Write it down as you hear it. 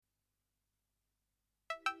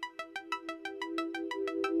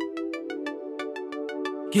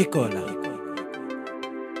Que cola?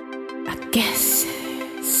 Aquece,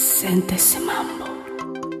 sente esse mambo.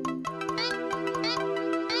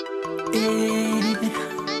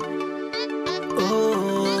 Oh,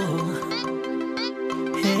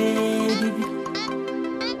 hey.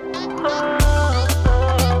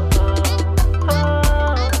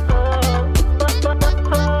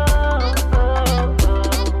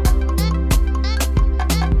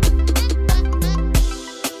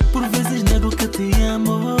 Por vezes nego que te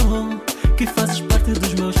amo, que fazes parte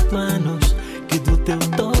dos meus planos, que do teu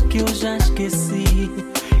toque eu já esqueci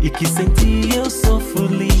e que sem ti eu sou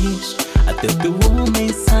feliz. Até o teu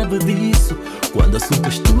homem sabe disso, quando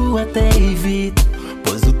assumes tu até evito,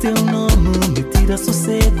 pois o teu nome me tira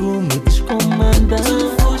sossego, me descomanda.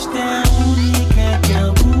 Tu foste a única que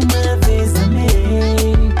alguma vez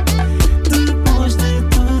amei. Depois de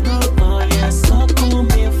tudo, olha só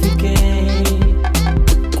como eu fiquei.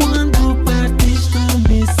 Quando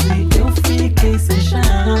partiste-me, se eu fiquei sem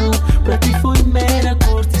chão, pra ti foi mera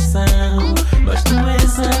curtição, mas tu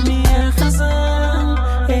és a minha razão.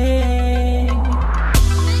 Ei,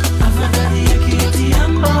 a verdade é que eu te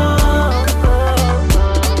amo.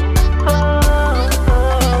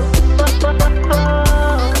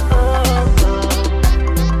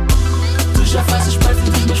 Tu já fazes parte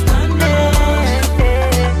dos meus planos.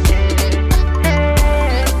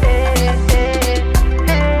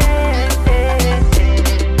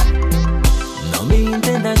 Não me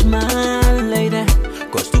entendas mal, leira.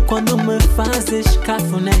 Gosto quando me fazes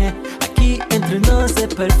cafuné. Aqui entre nós é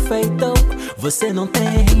perfeito, você não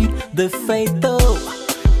tem defeito.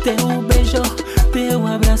 Teu beijo, teu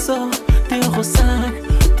abraço, teu roçar,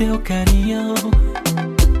 teu carinho,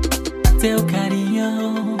 teu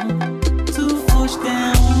carinho. Tu foste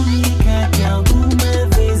a única que alguma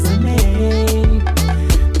vez amei.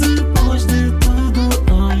 Depois de tudo,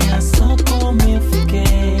 olha só como eu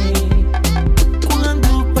fiquei.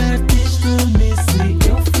 Quando partiste-me, se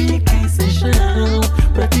eu fiquei sem chão,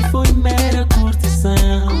 pra ti foi mera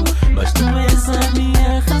curtição, mas tu és a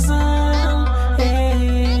minha razão.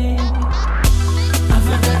 Ei, a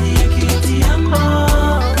verdade é que eu te amo.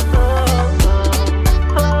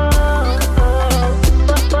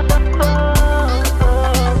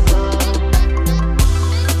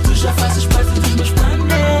 Tu já fazes parte dos meus planos.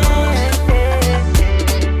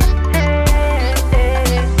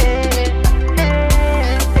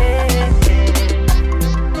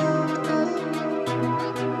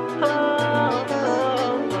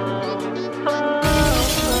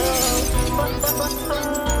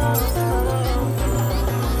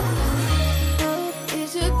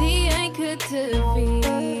 Desde o dia em que te vi,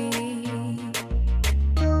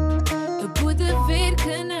 eu pude ver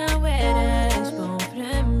que não eras bom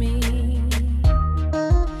para mim.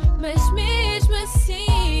 Mas mesmo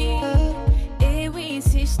assim, eu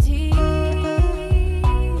insisti,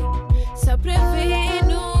 só para ver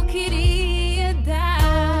não queria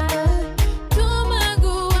dar. Tu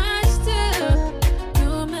magoaste,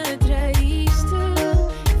 tu me traíste,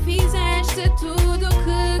 fizeste tudo o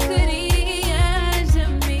que querias a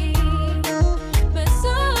mim. Mas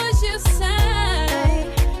hoje eu sei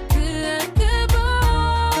que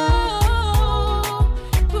acabou.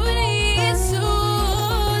 Por isso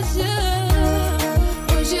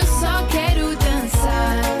hoje eu só quero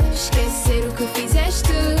dançar, esquecer o que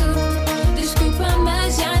fizeste. Desculpa,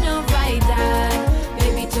 mas já não vai dar.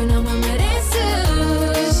 Baby, tu não me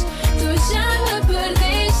mereces. Tu já me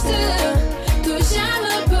perdeste. Tu já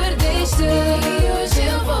me perdeste. E hoje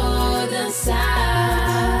eu vou dançar.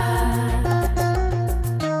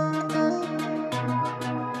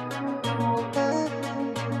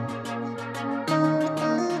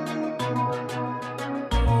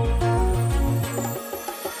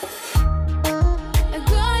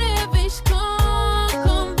 Agora vens com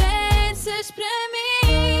conversas pra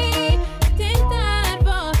mim, tentar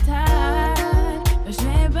voltar, mas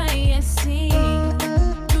não é bem assim.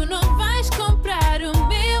 Tu não vais comprar o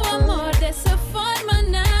meu amor dessa forma,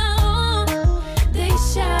 não.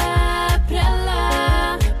 Deixa pra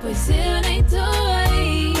lá, pois eu nem tô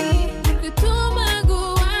aí. Porque tu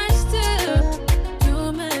magoaste,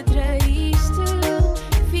 tu me traíste,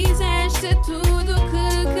 fizeste tudo o que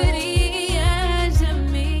querias a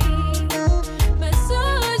mim. Mas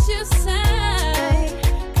hoje eu sei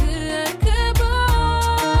que acabou.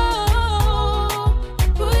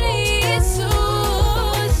 Por isso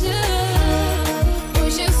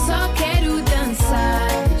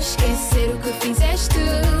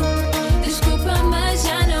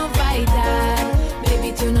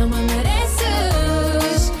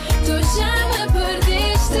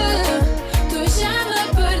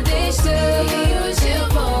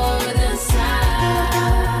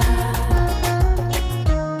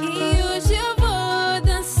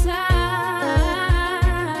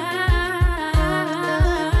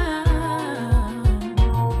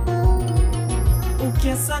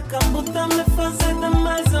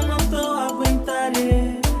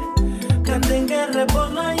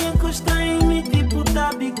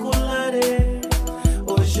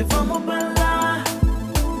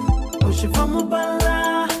Hoje vamos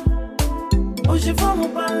balar, hoje vamos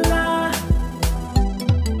balar.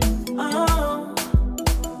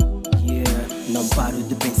 Não paro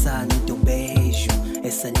de pensar no teu beijo,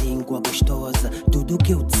 essa língua gostosa, tudo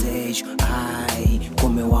que eu desejo. Ai,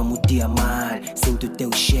 como eu amo te amar, sinto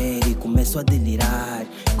teu cheiro e começo a delirar.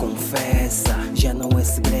 Confessa, já não é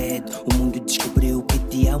segredo, o mundo descobriu que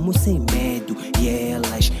te amo sem medo. E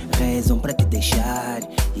elas rezam pra te deixar,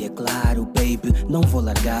 e é claro, baby, não vou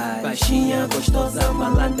largar. Baixinha, gostosa,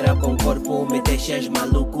 malandra com corpo, me deixas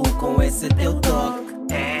maluco com esse teu toque.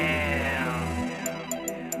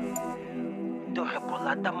 Tô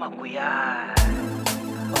rebolada a macuiar.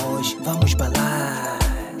 Hoje vamos balar.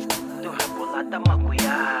 Tô rebolada a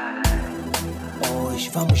macuiar. Hoje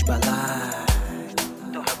vamos balar.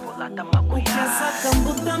 Tô rebolada a macuiar. O que essa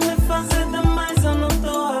cambuta me fazer demais, eu não tô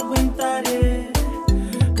a aguentar.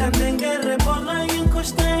 Candengue rebola e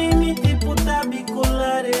encosta em mim tipo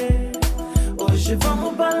tabicular. Hoje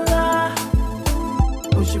vamos balar.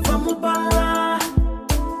 Hoje vamos balar.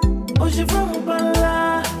 Hoje vamos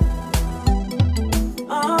balar.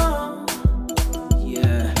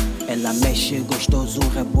 Ela mexe gostoso,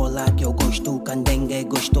 rebola que eu gosto. Candengue é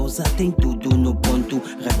gostosa, tem tudo no ponto.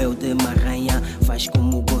 Rebelde marranha, faz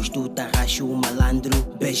como gosto. Tarraxo malandro,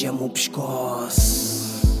 beija-me o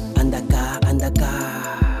pescoço. Anda cá, anda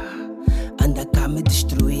cá, anda cá me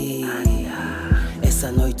destruir. Essa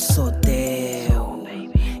noite sou teu,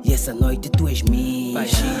 e essa noite tu és minha.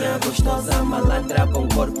 Baixinha, gostosa, malandra, bom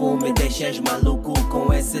corpo, me deixas maluco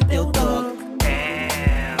com esse teu toque.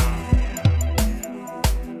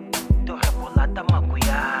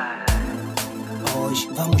 Hoje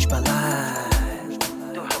vamos balar.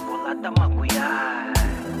 Tô rebolada a macuiar.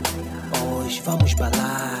 Hoje vamos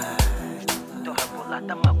balar. Tô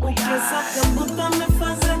rebolada a macuiar. O que essa cambuta me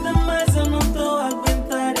fazer demais, eu não tô a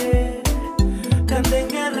aguentar.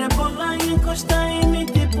 Candengue rebola e encosta em mim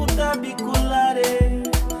tipo tabicular.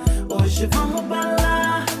 Hoje vamos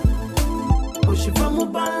balar. Hoje vamos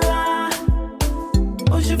balar.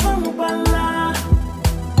 Hoje vamos balar.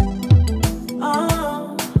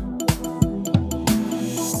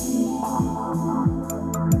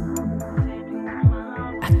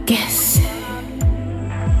 Aquece,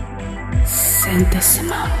 sente-se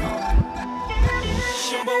mambo.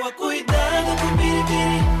 Boa, cuidado com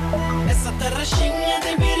biribiri. Essa tarraxinha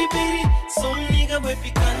tem biribiri. Sou um nigga boi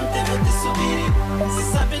picante, vou te subir.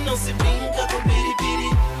 Se sabe não se brinca com biribiri.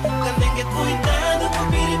 Candengue, cuidado com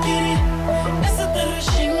biribiri. Essa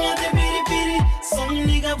tarraxinha tem biribiri. Sou um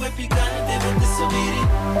nigga boi picante, vou te subir.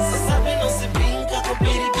 Se sabe não se brinca com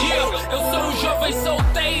biribiri. Eu sou um jovem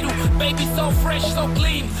solteiro, baby, so fresh, so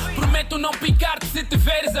clean. Prometo não picar-te se te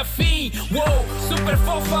veres afim. Wow, super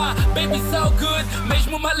fofa, baby, so good.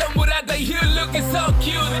 Mesmo mal-humorada, you looking so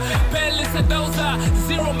cute. Pele sedosa,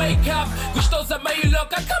 zero makeup. Gostosa, meio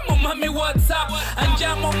louca, come mami, what's up?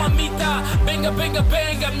 Andiamo, mamita, benga, benga,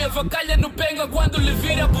 benga. Minha vacalha no penga quando lhe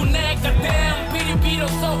vira boneca. Damn, piripiro,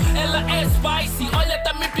 sou, ela é spicy. Olha,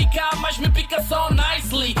 tá me picar, mas me pica so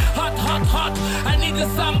nicely. Hot, hot, hot, I need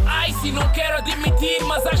some icy. Não quero admitir,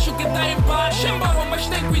 mas acho que tá em paz. Xamboa, mas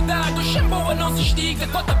tem cuidado, xamboa não se estica.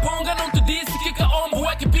 Cota ponga, não te disse que caombo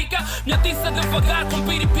é que pica. Minha tiça devagar, com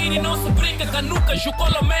piripiri não se brinca. Canuca,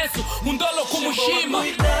 jucolo menso, dolo como shima.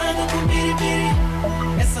 Cuidado com biribiri.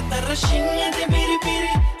 Essa tarraxinha tem biribiri.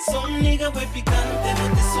 Sou um nigga boi picante, vou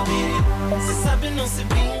te subir. Se sabe não se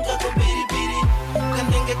brinca com biribiri.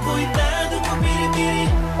 Candengue, cuidado com biribiri.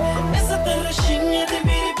 Essa tarraxinha tem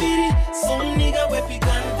biribiri. Sou um nigga boi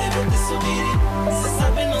picante, vou te subir. Se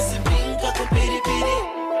sabe não se brinca com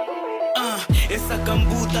biribiri. Essa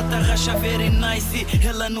cambuta tá racha very nice.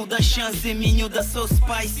 Ela não dá chance, minho da so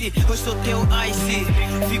spicy. Hoje sou teu ice.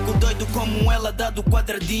 Fico doido como ela dá do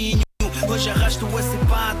quadradinho. Hoje arrasto esse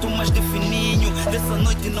pato mais de fininho. Dessa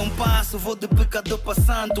noite não passo, vou de pecador pra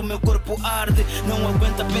santo. Meu corpo arde, não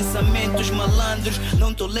aguenta pensamentos malandros.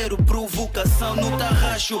 Não tolero provocação no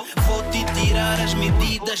tarraxo. Vou te tirar as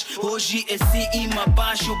medidas. Hoje é cima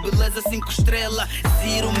abaixo, beleza 5 estrelas,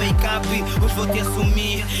 zero make-up. Hoje vou te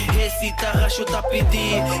assumir, esse tarraxo tá a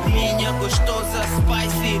pedir. Minha gostosa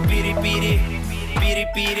spicy, piripiri.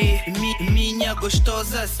 Piripiri, minha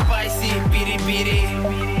gostosa spicy, piripiri,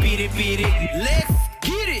 piripiri, let's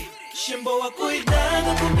get it! Xamboa,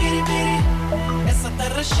 cuidado com biribiri. Essa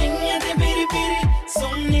tarraxinha tem biribiri. Sou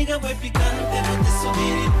um nigga boi picante, vou te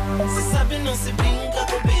subir. Se sabe não se brinca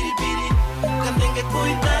com biribiri. Candengue,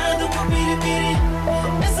 cuidado com biribiri.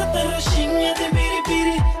 Essa tarraxinha tem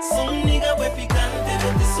biribiri. Sou um nigga boi picante,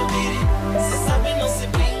 vou te subir. Se sabe não se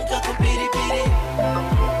brinca com biribiri.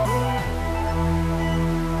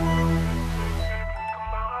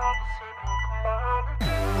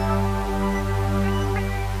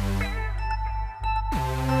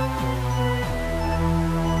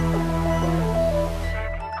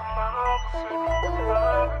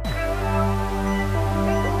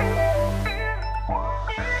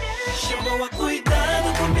 boa,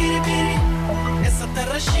 cuidado com biribiri. Essa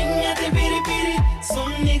tarraxinha tem biribiri. Sou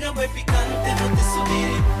um nigga boi picante, vou te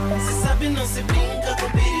subir. Se sabe não se brinca com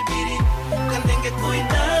biribiri. Candengue,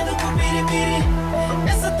 cuidado com biribiri.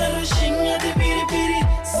 Essa tarraxinha tem biribiri.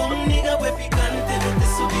 Sou um nigga boi picante, vou te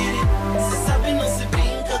subir. Se sabe não se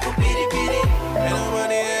brinca com biribiri. Ain't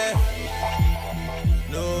nobody here.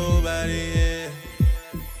 Nobody here.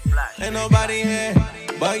 Ain't nobody here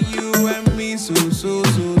but you and me, so.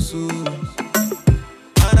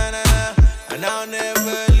 Ah, na, na, na. And I'll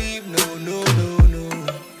never leave, no.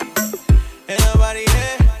 Ain't nobody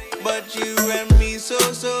here but you and me, so.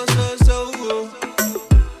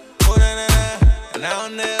 Oh, na, na, na. And I'll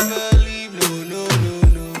never leave, no.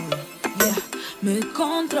 Yeah. Me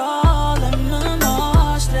controla, me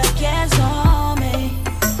mostra que és homem.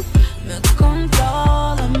 Me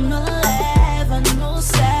controla, me leva no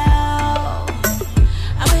céu.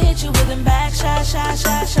 I'ma hit you with them back shots.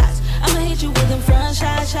 I'ma hit you with them front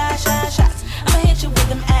shots. I'ma hit you with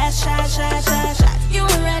them ass shots. You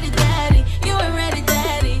ain't ready, daddy.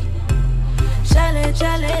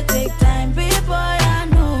 Charlie, take time, big boy. I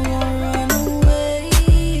know we'll run away.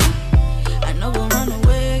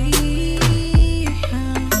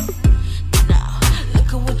 Now,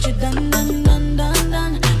 look at what you done.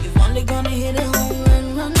 You've only gonna hit a home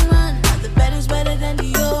run. Now the bed is better than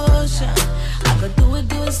the ocean. I could do it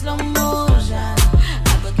slow motion.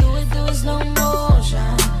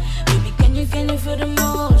 Baby, can you feel the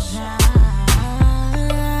motion?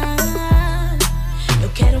 Eu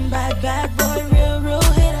quero bad boy, real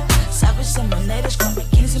hitter. Sabe, são maneiras com a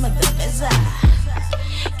biquíni em cima da mesa.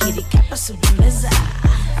 Kitty quer pra sobremesa.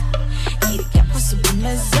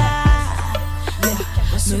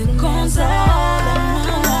 Me controla, me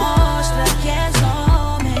mostra que és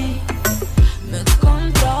homem. Me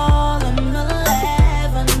controla, me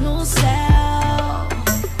leva no céu.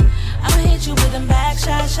 I'ma hit you with them back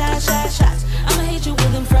shots. I'ma hit you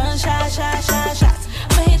with them front shots.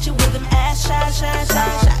 I'ma hit you with them ass shots.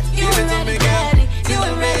 You ain't ready, daddy.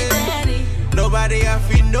 Nobody I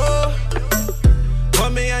feel no. For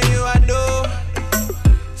me and you I know.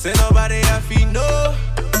 Say nobody I feel no.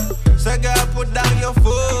 So girl put down your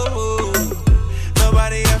phone.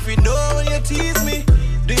 Nobody I feel no when you tease me.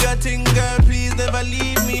 Do your thing, girl, please never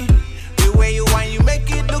leave me. The way you want, you make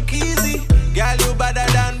it look easy. Girl, you better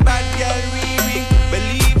than bad girl, really.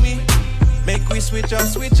 Believe me. Make we switch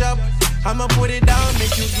up. I'ma put it down,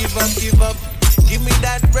 make you give up. Give me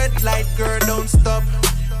that red light, girl, don't stop.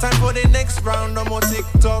 Time for the next round, no more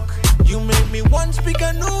TikTok. You make me want to speak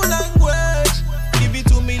a new language. Give it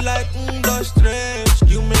to me like the stretch.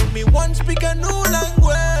 You make me want to speak a new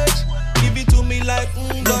language. Give it to me like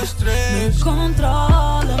the stretch. Me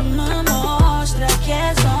controla, me mostra que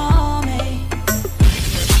és homem.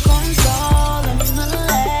 Me controla, me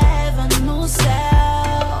leva no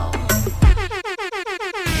céu.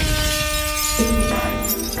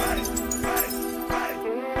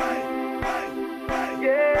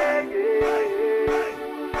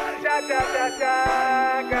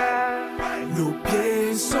 Lo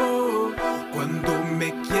pienso cuando me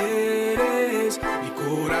quieres, mi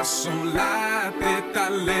corazón late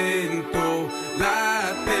talento.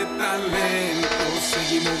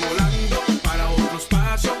 Seguimos volando para otro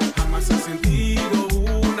espacio, jamás he sentido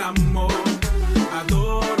un amor.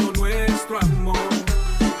 Adoro nuestro amor,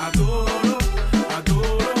 adoro,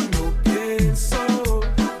 no pienso.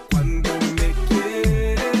 Cuando me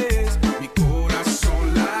quieres, mi corazón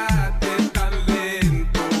late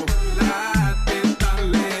talento.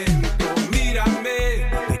 Mírame,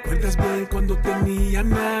 ¿recuerdas bien cuando tenía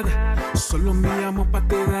nada? Solo mi amor pa'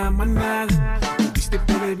 te dar más nada. Tuviste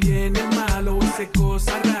por el bien y el malo, hice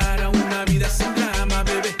cosas raras, una vida sin drama,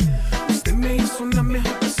 bebé. Usted me hizo una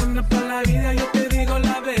mejor persona para la vida, yo te digo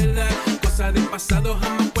la verdad. Cosas del pasado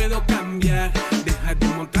jamás puedo cambiar. Deja de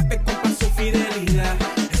montarte con falsa fidelidad.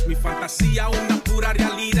 Es mi fantasía, una pura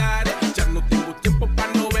realidad. Ya no tengo tiempo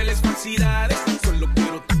para novelas, falsidades. Solo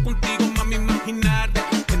quiero estar contigo, mami, imaginarte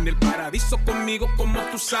en el paraíso conmigo como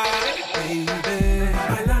tú sabes. Baby,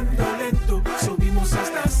 bailando lento, subimos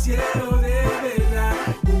hasta el cielo de verdad.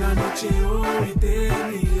 Una noche o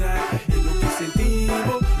eternidad. Es lo que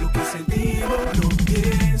sentimos. No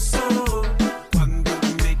pienso cuando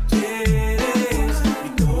me quieres. Mi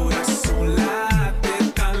corazón late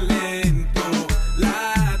tan lento.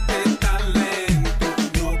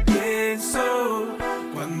 No pienso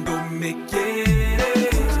cuando me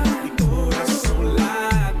quieres. Mi corazón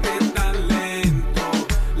late tan lento.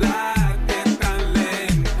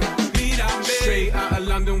 Mírame. Straight out of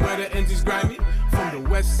London where the engine's grimy. From the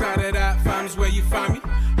west side of that, fam's where you find me.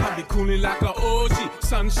 I be cooling like a OG,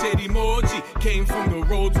 sun shade emoji. Came from the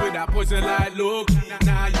roads with that poison like look.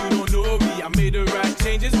 Now you don't know me, I made the right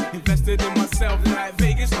changes. Invested in myself like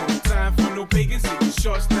Vegas. No time for no pagans, taking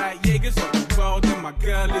shots like Jaegers. On the world and my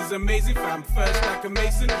girl is amazing. Fam first like a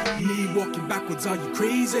mason. Me walking backwards, are you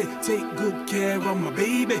crazy? Take good care of my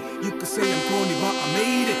baby. You could say I'm corny, but I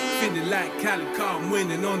made it. Feeling like Cali Car, I'm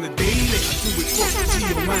winning on the daily. I do it for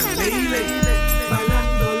Gio Man Lele.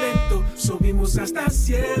 Bailando lento, subimos hasta el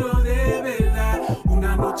cielo de verdad.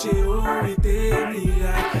 Una noche o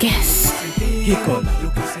eternidad. Guess.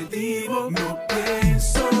 Lo que sentimos, no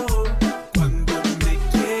pienso. Cuando me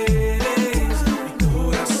quieres, mi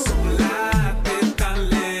corazón late tan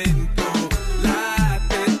lento.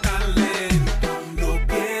 No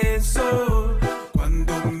pienso.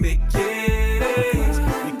 Cuando me quieres,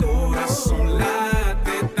 mi corazón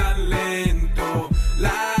late tan lento.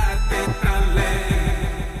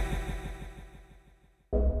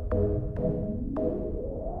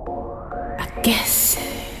 I guess.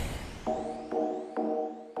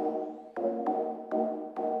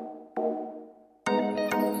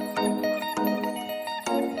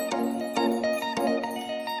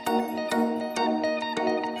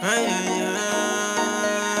 Ai, ai,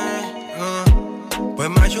 ai. Põe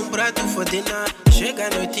mais prato for dinner. Chega a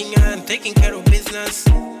noitinha, I'm taking care of business.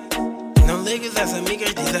 Não ligues às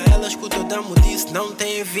amigas, diz a elas que o teu damo disse não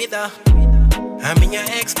tem vida. A minha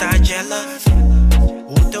ex tá jealous,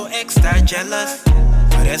 o teu ex tá jealous.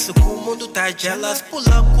 Parece que o mundo tá jealous. Pull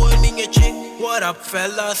up com a minha chick, what up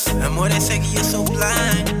fellas? Amor é cego e eu sou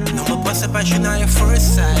blind. Não me posso apaixonar at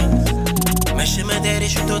first sight. Mas se me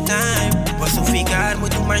deres o teu time, posso ficar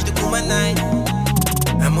muito mais do que uma night.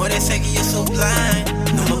 Amor é cego e eu sou blind.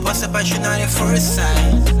 Não me posso apaixonar at first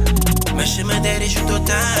sight. Mas se me deres o teu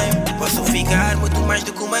time, posso ficar muito mais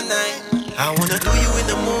do que uma night. I wanna do you in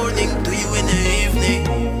the morning, do you in the evening,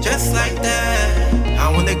 just like that. I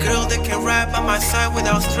want a girl that can ride by my side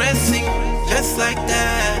without stressing, just like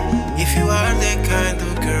that. If you are that kind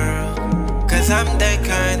of girl, cause I'm that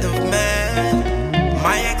kind of man.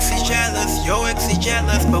 My ex is jealous, your ex is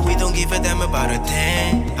jealous, but we don't give a damn about a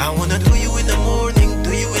thing. I wanna do you in the morning,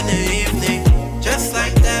 do you in the evening, just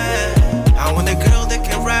like that. I want a girl that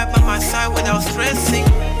can ride by my side without stressing,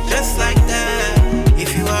 just like that.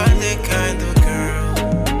 If you are that kind of girl,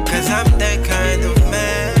 cause I'm that kind of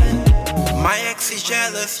man. My ex is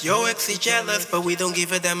jealous, your ex is jealous, but we don't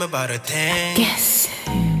give a damn about a thing. Guess.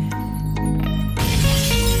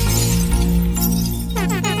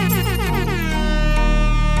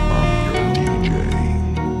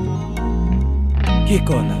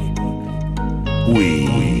 Kikola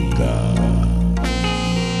Wika.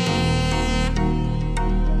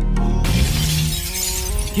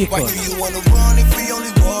 Why do you wanna run if we only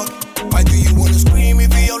walk? Why do you wanna scream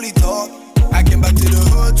if we only talk? I came back to the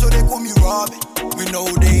hood so they call me Robin. We know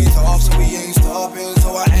days off so we ain't stopping,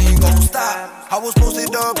 so I ain't gon' stop. I was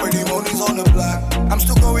posted up, pretty mornings on the block. I'm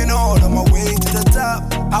still going on my way to the top.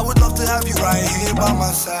 I would love to have you right here by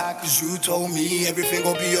my side, cause you told me everything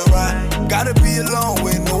gon' be alright. Gotta be alone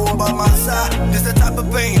with no one by my side. This the type of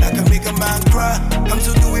pain I can make a man cry. I'm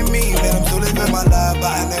still doing me, man, I'm still living my life,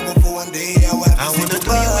 but I never for one day I will have to say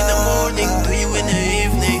goodbye. I wanna do you in the morning, do you in the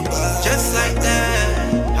evening, just like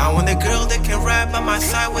that. I want a girl that can ride by my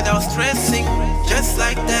side without stressing, just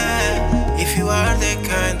like that. If you are that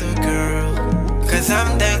kind of girl, cause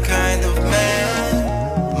I'm that kind of man.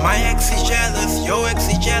 My ex is jealous, your ex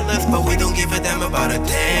is jealous, but we don't give a damn about a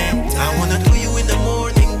thing. I wanna do you in the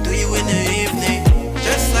morning, do you in the evening,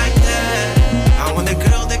 just like that. I want a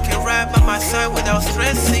girl that can ride by my side without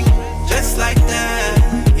stressing, just like that.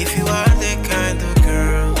 If you are that kind of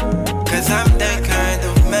girl, cause I'm that kind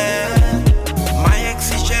of man. My ex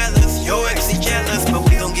is jealous, your ex is jealous, but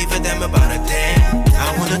we don't give a damn about a thing. I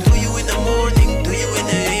wanna do you in the morning, do you in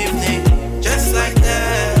the evening, just like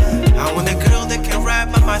that. I want a girl that can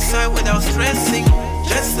ride by my side without stressing,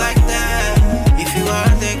 just like that. If you are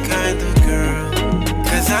that kind of girl,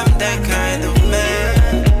 cause I'm that kind of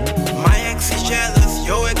man. My ex is jealous,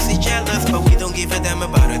 your ex is jealous, but we don't give a damn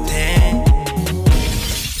about a thing.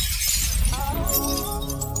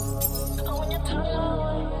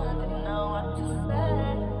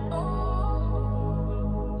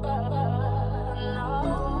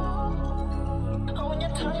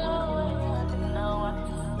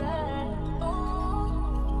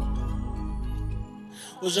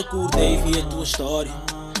 Hoje acordei e vi a tua história.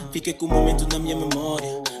 Fiquei com o momento na minha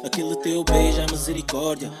memória. Aquele teu beijo, ai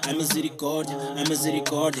misericórdia, ai misericórdia, ai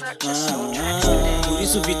misericórdia. Por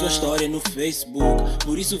isso vi tua história no Facebook.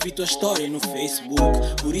 Por isso vi tua história no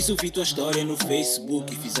Facebook. Por isso vi tua história no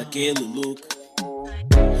Facebook e fiz aquele look.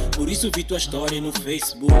 Por isso vi tua história no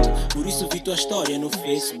Facebook. Por isso vi tua história no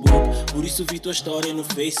Facebook. Por isso vi tua história no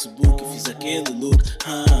Facebook. Fiz aquele look.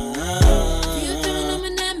 Vi o teu nome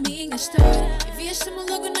na minha história. E vieste-me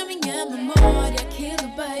logo na minha memória. Aquele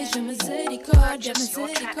beijo, misericórdia,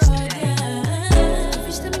 misericórdia. Tu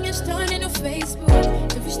viste a minha história no Facebook.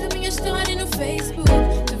 Tu viste a minha história no Facebook.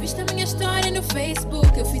 Tu viste a minha história no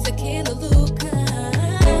Facebook. Eu fiz aquele look.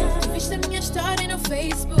 Tu viste a minha história no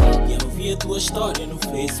Facebook. E eu vi a tua história no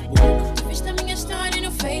Facebook. Tu viste a minha história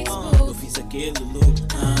no Facebook. Eu fiz aquele look.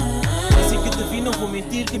 Assim que te vi, não vou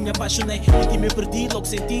mentir que me apaixonei e que me perdi, logo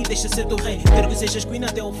senti, deixa ser teu rei. Quero que sejas queen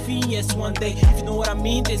até o fim, yes one day. If you know what I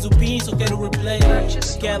mean, tens o pin, só quero replay.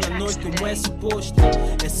 Aquela noite como é suposto,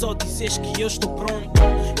 é só dizeres que eu estou pronto.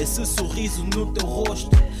 Esse sorriso no teu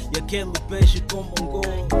rosto e aquele beijo com bom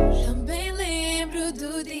gosto. Também lembro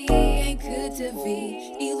do dia em que te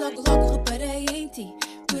vi e logo reparei em ti.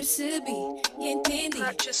 Percebi e entendi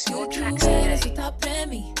que tu eras o tal pra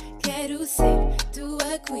mim. Quero ser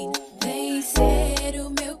tua queen, vem ser o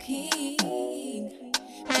meu king.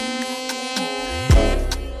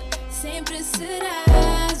 Sempre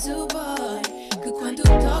serás o boy que quando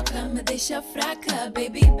toca me deixa fraca.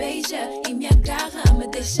 Baby beija e me agarra, me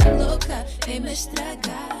deixa louca, vem me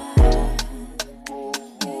estragar.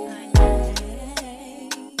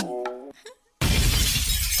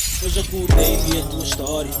 Hoje acordei e vi a tua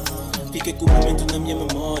história. Fiquei com o momento na minha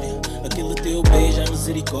memória. Aquele teu beijo, ai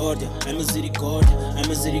misericórdia, ai misericórdia, ai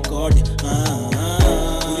misericórdia.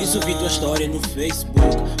 Por isso vi tua história no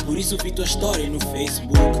Facebook. Por isso vi tua história no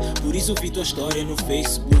Facebook. Por isso vi tua história no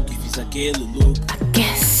Facebook e fiz aquele look.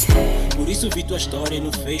 Por isso vi tua história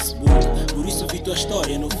no Facebook. Por isso vi tua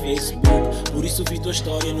história no Facebook. Por isso vi tua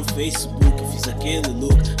história no Facebook e fiz aquele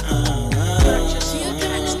look. Tinha o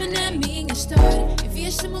teu nome na minha história e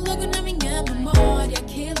vieste-me logo na minha memória.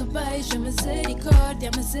 Aquele beijo,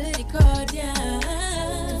 misericórdia, misericórdia.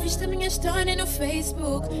 Tu viste a minha história no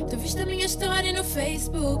Facebook. Tu viste a minha história no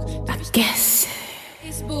Facebook. Tu viste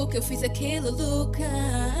Facebook, eu fiz aquele look.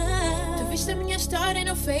 Tu viste a minha história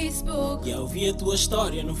no Facebook. E eu vi a tua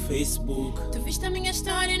história no Facebook. Tu viste a minha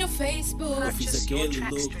história no Facebook. Eu fiz aquele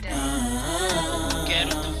look. Quero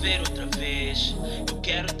te ver outra vez. Eu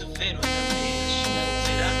quero te ver outra vez.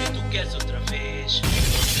 Será que tu queres outra vez?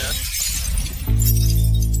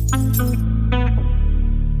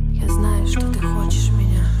 Я знаю, что ты хочешь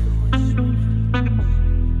меня.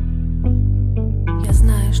 Я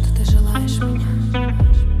знаю, что ты желаешь меня.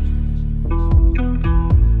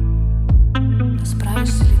 Но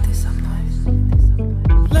справишься ли ты со мной?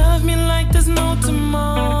 Love me like there's no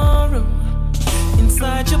tomorrow.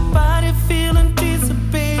 Inside your body, feel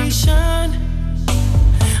anticipation.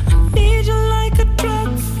 I need you like a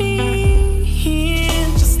drug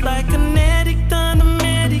fiend, just like an addict on a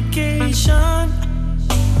medication.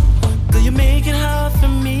 Girl, you make it hard for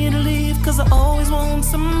me to leave, cause I always want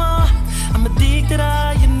some more. I'm addicted,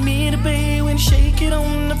 I admit it, babe, when you shake it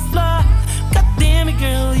on the floor. God damn it,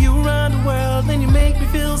 girl, you run the world and you make me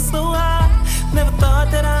feel so high. Never thought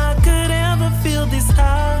that I could ever feel this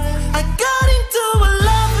high. I got into a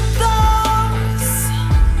love with those.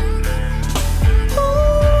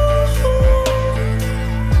 Ooh,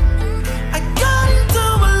 I got into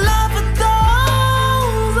a love with those.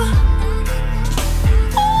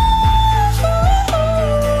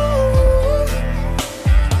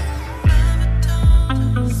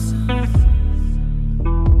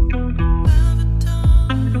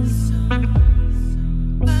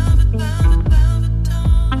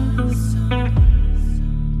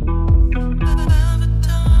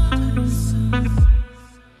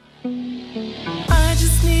 I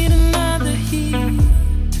just need another hit,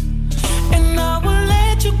 and I will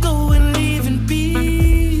let you go and live in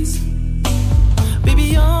peace. Baby,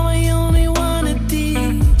 you're my only one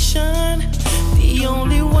addiction, the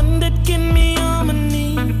only one that get me on my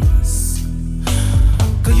knees.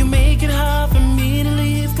 Girl, you make it hard for me to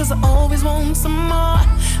leave, cause I always want some more.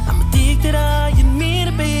 I'm addicted, I admit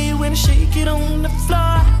it, babe, when I shake it on the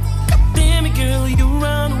floor. God damn it, girl, you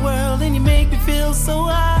run the world and you make me feel so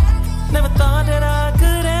high. Never thought that I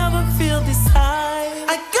could ever feel this high.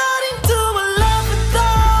 I got into a love with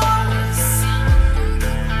those.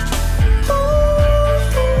 Ooh,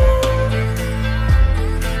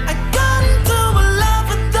 I got into a love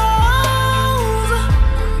with those.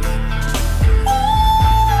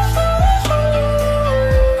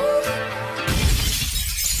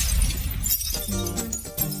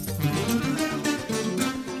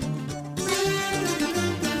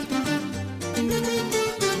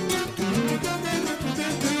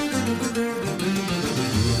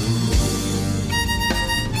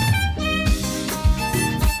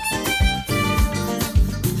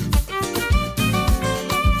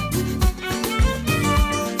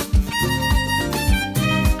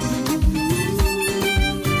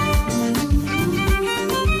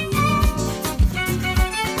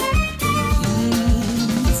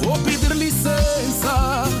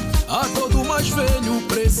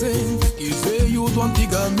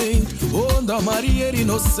 Maria era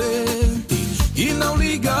inocente e não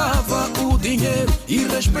ligava o dinheiro e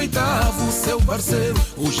respeitava o seu parceiro.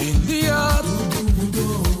 Hoje em dia tudo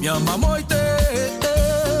mudou, minha mamãe tem.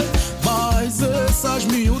 Mas essas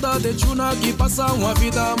miúdas de tchuna que passam a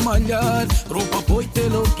vida a malhar pro papai te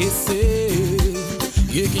enlouquecer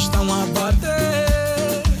e que estão a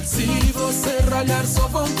bater. Se você ralhar só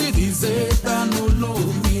vão te dizer tá no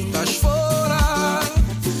lume, estás fora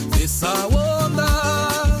dessa onda.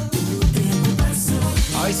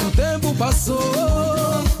 Ai, se o tempo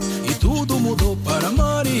passou e tudo mudou para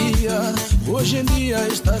Maria, hoje em dia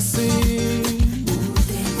está assim.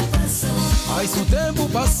 Ai, se o tempo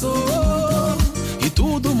passou e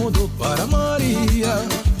tudo mudou para Maria,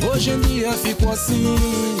 hoje em dia ficou assim.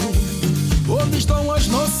 Onde estão as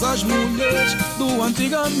nossas mulheres do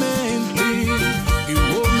antigamente? E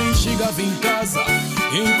o homem chegava em casa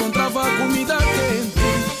e encontrava comida quente.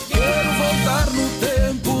 Quero voltar no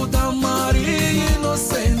tempo da Maria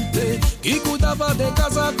inocente, que cuidava de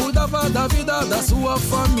casa, cuidava da vida da sua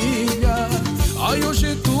família. Ai,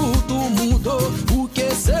 hoje tudo mudou, o que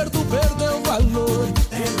é certo perdeu valor.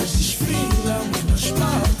 Elas desfilam, nos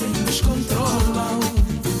batem, nos controlam.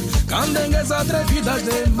 Candengues atrevidas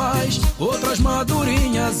demais, outras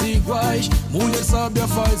madurinhas iguais. Mulher sábia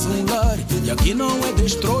faz um lar, e aqui não é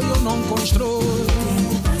destrói ou não constrói.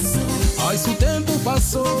 Ai, se o tempo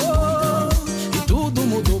passou e tudo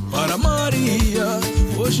mudou para Maria,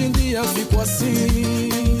 hoje em dia ficou assim.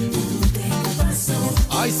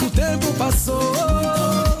 Ai, se o tempo passou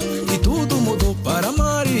e tudo mudou para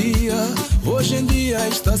Maria, hoje em dia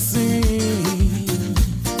está assim.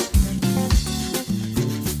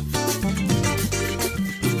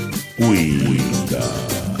 Cuida.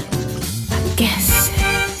 Aquece.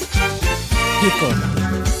 Record.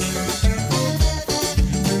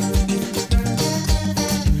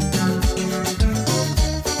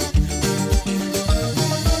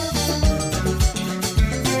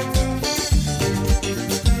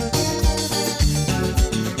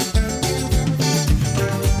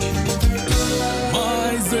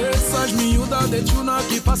 De tchuna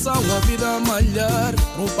que passam a vida a malhar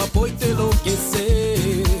pro papai te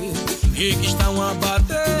enlouquecer e que estão a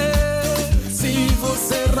bater. Se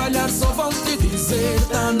você ralhar só vão te dizer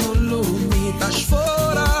tá no lume, estás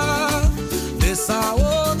fora dessa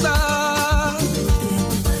onda.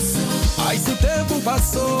 Ai, se o tempo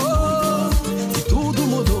passou e tudo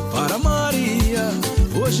mudou para Maria,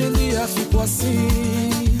 hoje em dia ficou assim.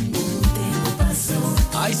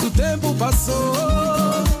 Ai, se o tempo passou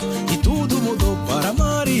e tudo mudou para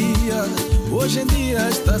Maria, hoje em dia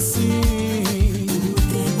está assim.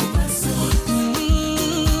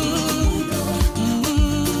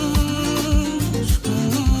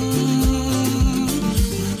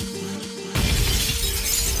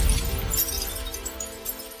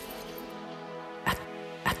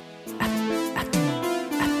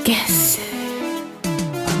 Aquece.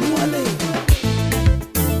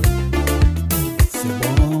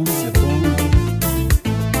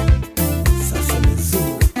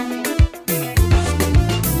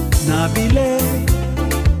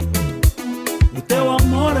 O teu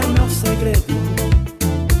amor é meu segredo,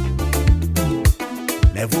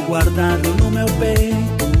 levo guardado no meu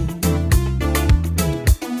peito.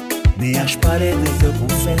 Nem as paredes eu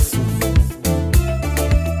confesso.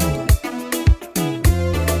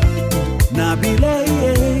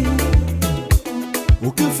 Nabilei,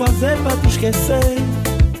 o que fazer pra te esquecer,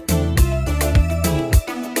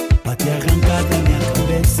 pra te arrancar da minha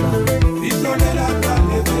cabeça.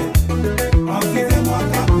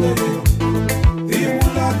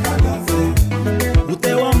 O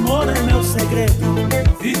teu amor é meu segredo,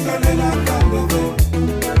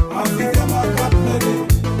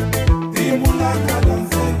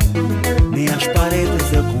 nem as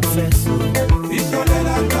paredes eu confesso.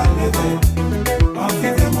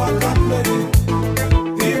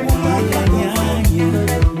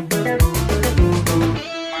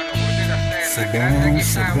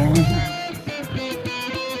 C'est bon.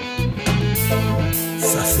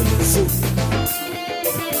 Ça c'est le souffle.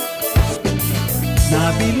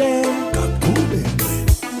 Nabilé, Kakule,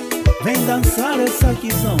 vem dançar essa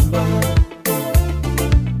kizomba,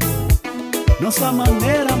 nossa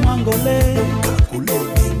maneira mangolê. Kakule,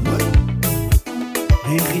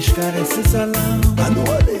 vem riscar esse salão.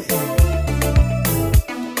 Anuale.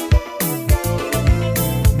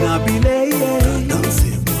 Nabilé,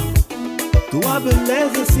 tua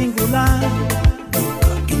beleza singular,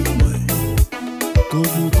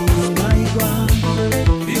 como tudo não é igual.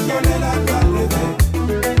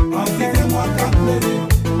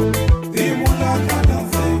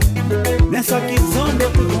 Nessa kizomba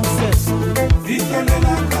eu te confesso,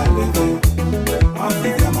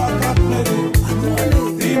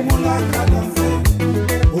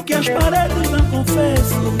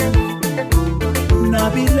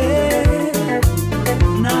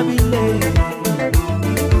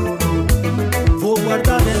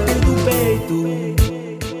 tu.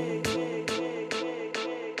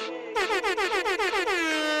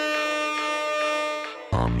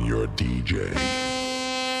 I'm your DJ.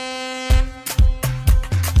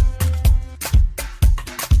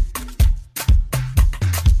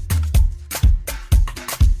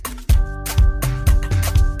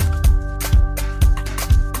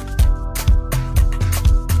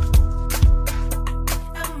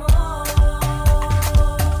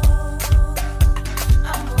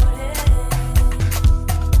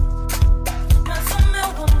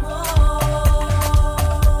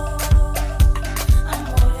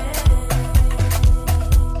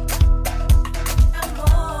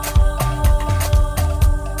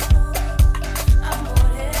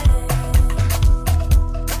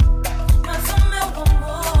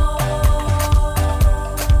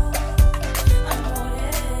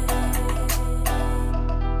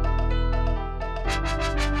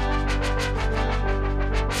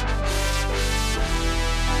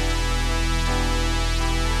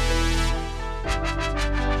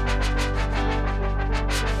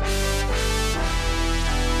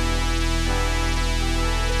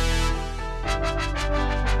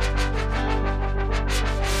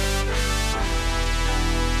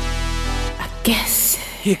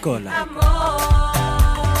 Ricola. Amor,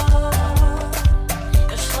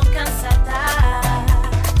 eu estou cansada.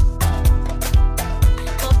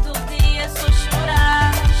 Todo dia só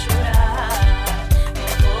chorar, chorar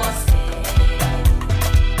por você.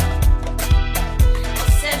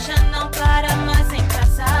 Você já não para mais em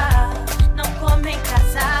casa, não come em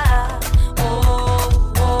casa. Oh,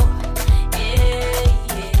 oh, yeah,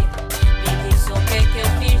 yeah. Me diz o que eu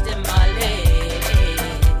fiz de mal.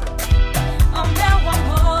 Oh, meu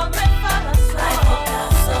amor, me fala só. Ai, volta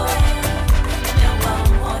só, meu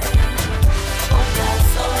amor. Volta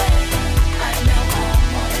só, ai, meu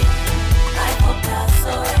amor. Ai, volta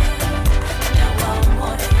só, meu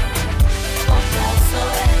amor. Volta só,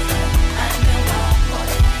 ai, meu amor.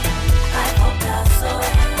 Ai, volta só,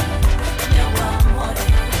 meu amor.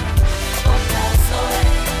 Volta só,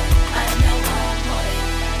 ai, meu amor.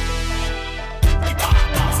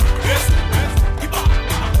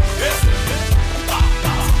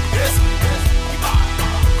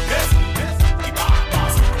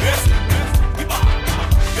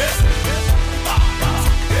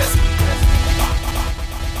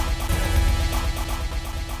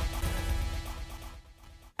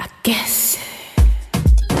 Aquece.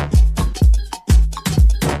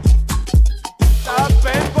 Tá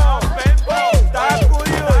bem bom, tá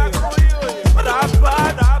curioso, tá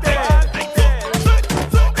batendo.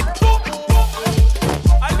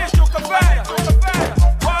 Ali, chuca-feira,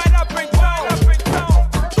 bora então.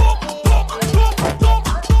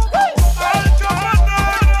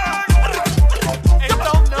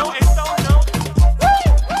 Então não.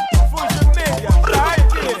 Fuja mídia, tá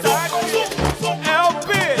aqui. É o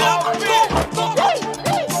P.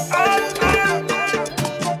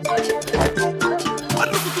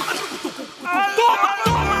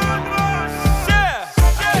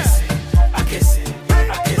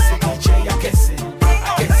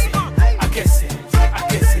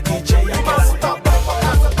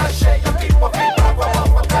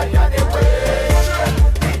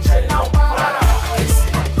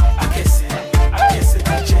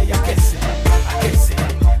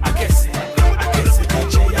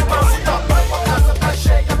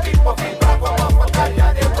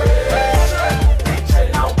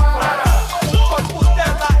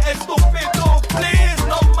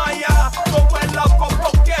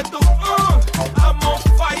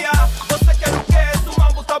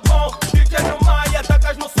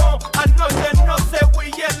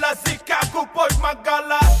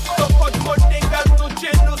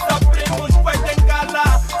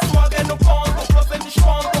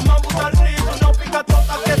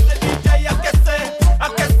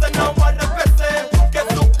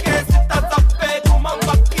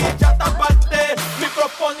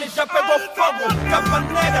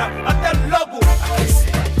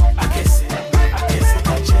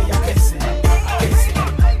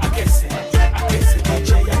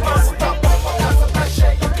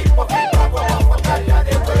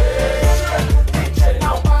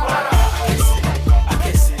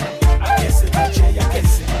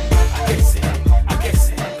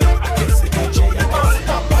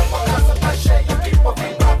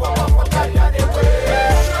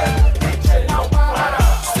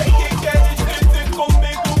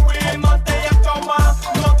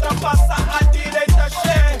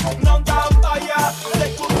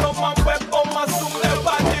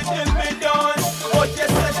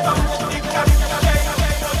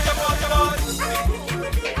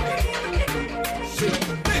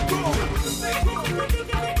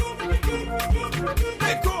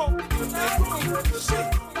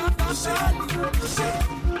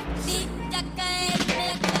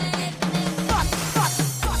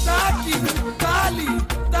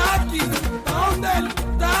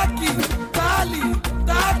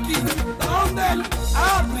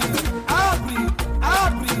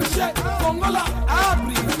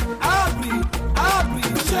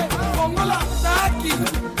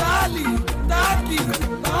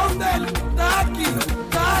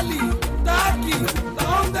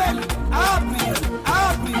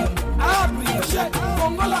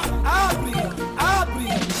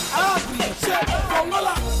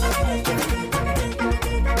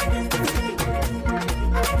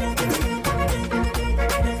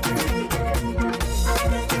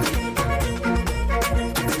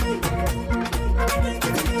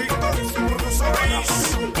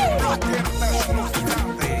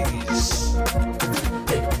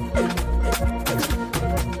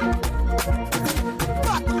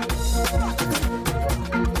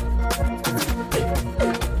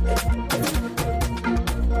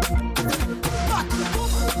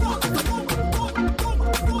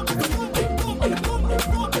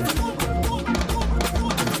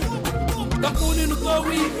 tua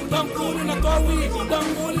weed, tangule na tua weed,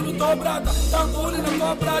 tangule no tua brada, tangule na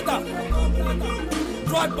tua brada.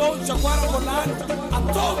 Dry bones, jaguara rolando, a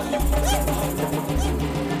todo.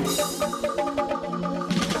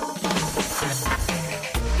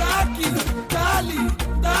 Daqui, dali,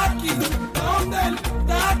 daqui, onde?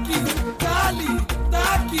 Daqui, dali,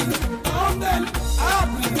 daqui, onde?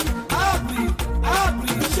 Abre, abre,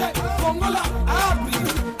 abre, che, Congola, abre,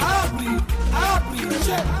 abre, abre,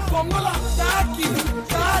 che, Congola, daqui,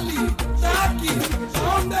 dali, daqui,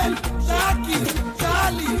 onde? Daqui,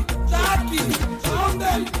 dali, daqui,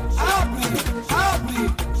 onde? Abre, abre,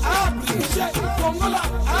 abre, che, Congola,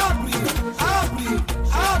 abre, abre,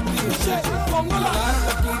 abre, che, Congola.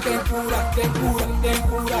 Aqui tem cura, tem cura, tem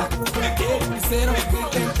cura. Disseram que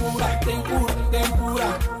tem cura, tem cura, tem cura.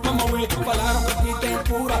 Mamãe, falaram que aqui tem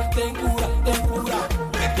cura, tem cura, tem cura.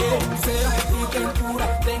 Disseram que aqui tem cura,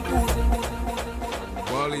 tem cura.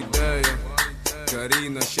 Qual ideia?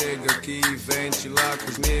 Karina chega aqui e vem lá com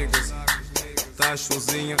os niggas. Tás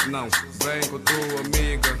sozinha? Não, vem com a tua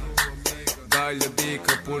amiga. Dá-lhe a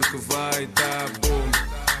dica porque vai dar boom.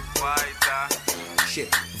 Vai dar shit.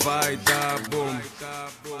 Vai dar boom. Vai dar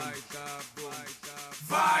boom.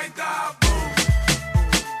 Vai dar boom.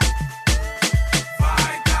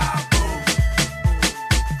 Vai dar boom.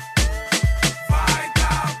 Vai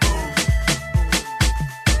dar boom.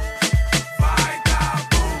 Vai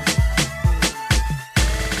dar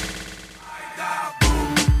boom.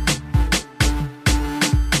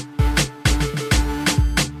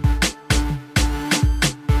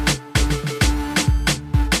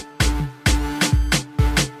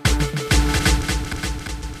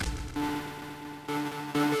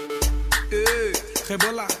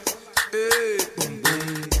 Rebola, boom boom,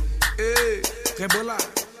 rebola,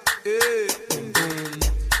 boom boom,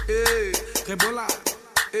 rebola,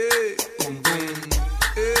 boom boom,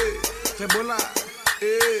 rebola,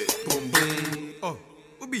 boom boom. Oh,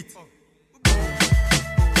 o beat.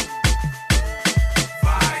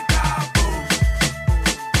 Vai dar boom.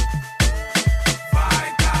 Vai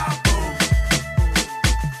dar boom.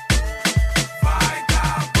 Vai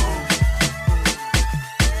dar boom.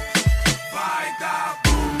 Vai dar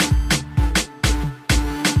boom.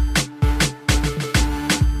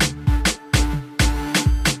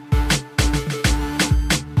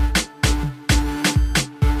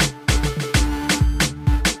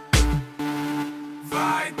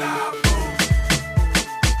 Vai dar boom.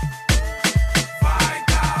 Vai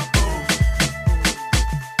dar boom.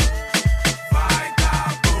 Vai dar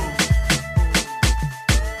boom.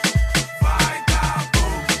 Vai dar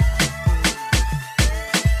boom.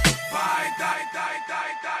 Vai dai dai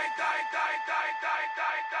dai dai dai dai dai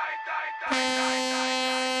dai dai dai dai dai.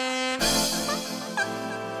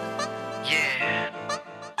 Yeah.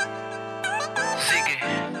 Ziggy.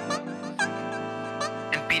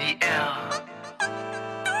 And BDL.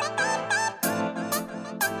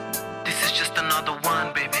 This is just another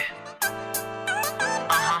one, baby.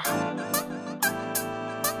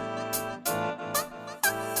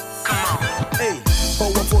 Come on. Ei,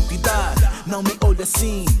 boa vou te dar, não me olha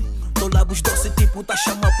assim. Tô lábios doce tipo tá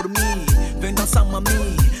chamando por mim. Vem dançar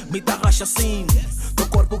mami, me dá racha assim. Teu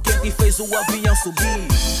corpo quente fez o avião subir.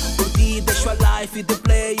 Por ti deixo a life de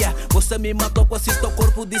player. Você me matou com esse teu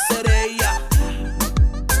corpo de sereia.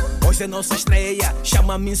 Hoje é nossa estreia.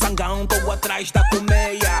 Chama-me sangão, tô atrás da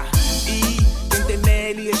colmeia. E quem tem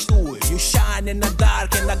nele és tu. You shine in the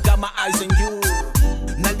dark and I got my eyes on you.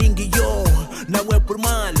 Na língua eu, não é por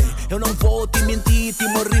mal. Eu não vou te mentir, te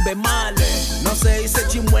morri bem mal. Não sei se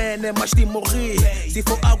te muene, mas te morri. Se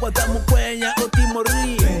for água da muquenha, eu te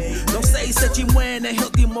morri. Não sei se te muene, eu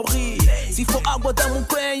te morri. Se for água da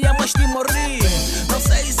muquenha, mas te morri. Não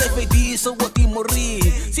sei se é feitiço, eu te morri.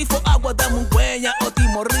 Se for água da muquenha, eu te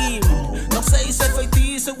morri. Não sei se é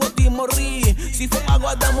feitiço, eu te morri. Se for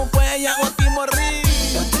água da muquenha, eu te morri.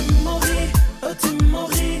 Eu te morri, eu te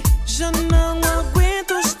morri. Já não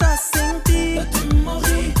aguento estar sem ti. Eu te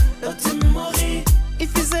morri, eu te morri. E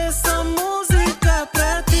fiz essa música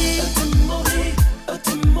pra ti. Eu te morri, eu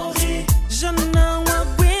te morri. Já não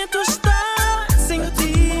aguento estar sem ti. Eu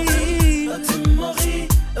te morri, eu te morri.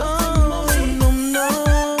 Oh,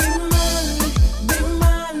 não. Bem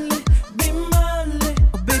male, bem male.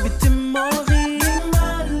 Oh baby, te morri. Bem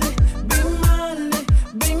male, bem male,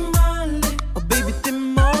 bem male. Oh baby, te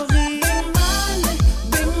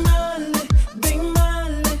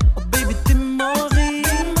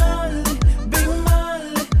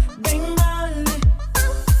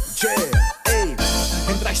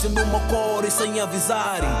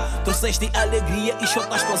avisar. Trouxeste alegria e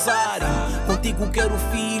chotas pasar. Contigo quero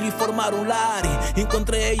filho e formar um lar.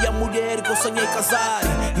 Encontrei a mulher que eu sonhei casar.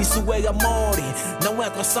 Isso é amor, não é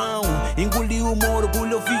atração. Engoli o meu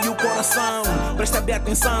orgulho, ouvi o coração. Presta bem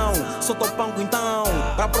atenção, sou teu panco então.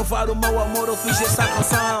 Pra provar o meu amor eu fiz essa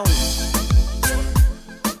canção.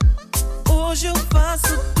 Hoje eu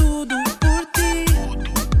faço tudo por ti,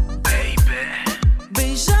 baby.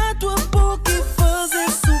 Beijar tua boca e fazer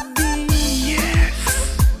subir. Yes.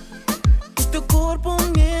 O teu corpo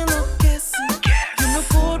me enlouquece, e o meu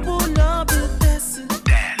corpo lhe obedece.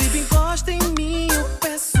 Baby, encosta em mim, eu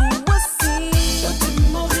peço assim.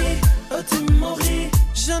 Eu te morri,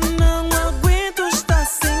 já não aguento estar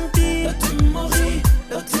sem ti. Eu te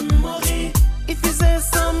morri, e fiz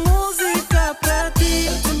essa música pra ti.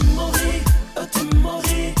 Eu te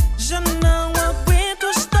morri, já não aguento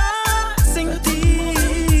estar sem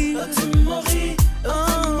ti. Eu te morri,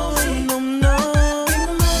 não, não.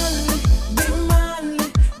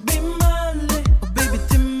 Bem male, oh baby,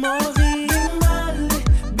 te morri.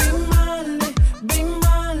 Bem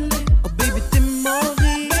male, oh baby, te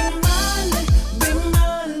morri.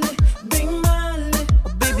 Bem male, oh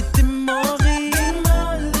baby, te morri.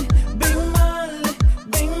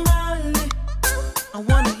 Bem male, I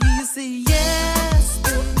wanna hear you say yes,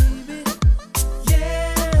 baby.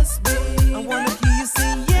 Yes, baby. I wanna hear you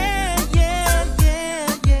say yeah, yeah, yeah,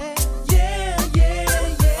 yeah, yeah, yeah,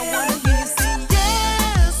 yeah. I wanna hear you say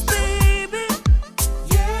yes, baby.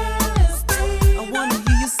 Yes, baby. I wanna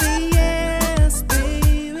hear you say yes,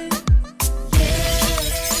 baby.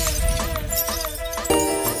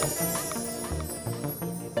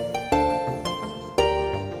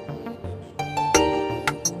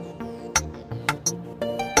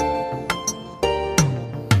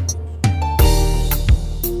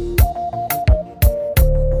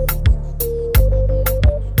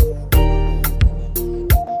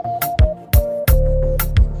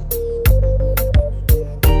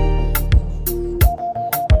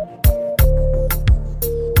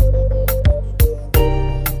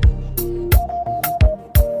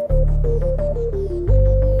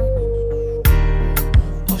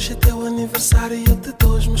 Hoje é teu aniversário e eu te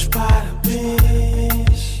dou os meus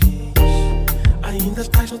parabéns. Ainda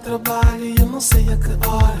estás no trabalho e eu não sei a que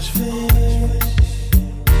horas vens.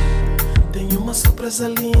 Tenho uma surpresa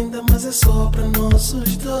linda, mas é só para nós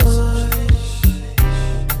os dois.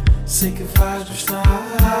 Sei que vais gostar,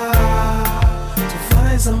 tu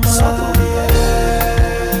vais amar. Só tu e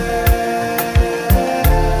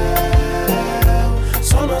eu,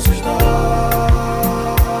 só nós os dois.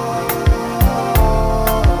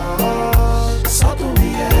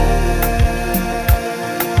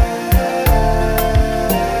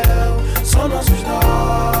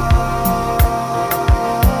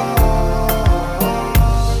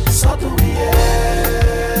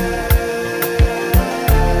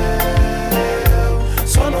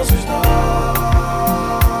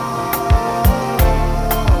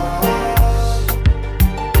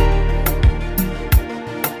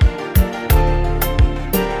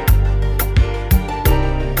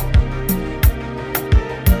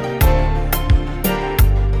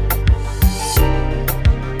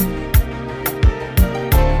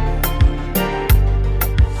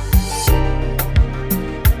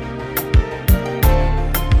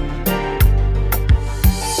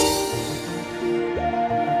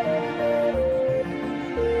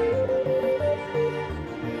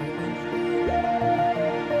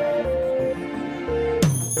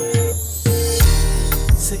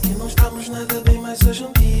 Sei que não estamos nada bem, mas hoje é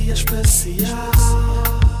um dia especial.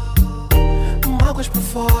 Mágoas por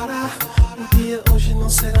fora, o dia hoje não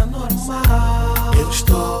será normal. Eu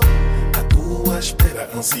estou à tua espera,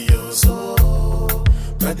 ansioso,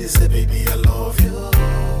 pra dizer baby I love you.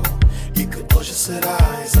 E que hoje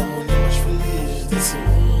serás a mulher mais feliz desse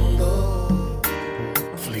mundo.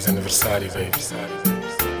 Feliz aniversário, baby.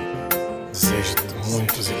 Desejo-te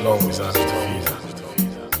muitos e longos anos de vida.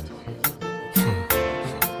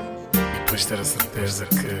 Depois ter a certeza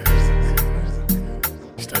que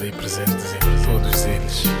estarei presente em todos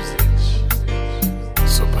eles.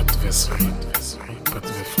 Só para te ver sorrir, para te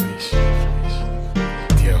ver feliz.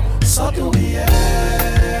 Te amo. Só tu e eu,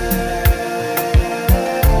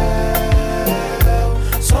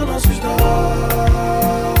 só nós os dois.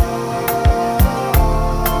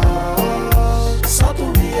 Só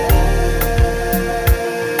tu e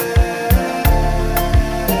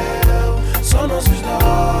eu, só nós os dois.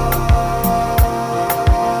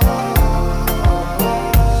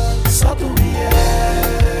 Só tu e eu.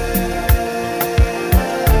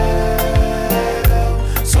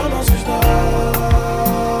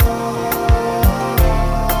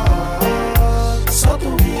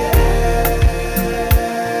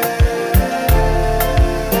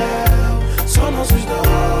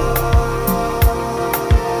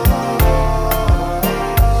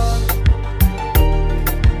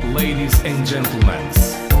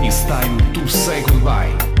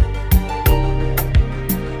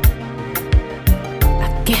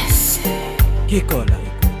 Aquece. Que cola.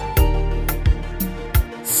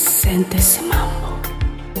 Sente esse mambo.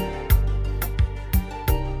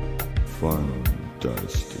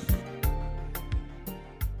 Fantastic.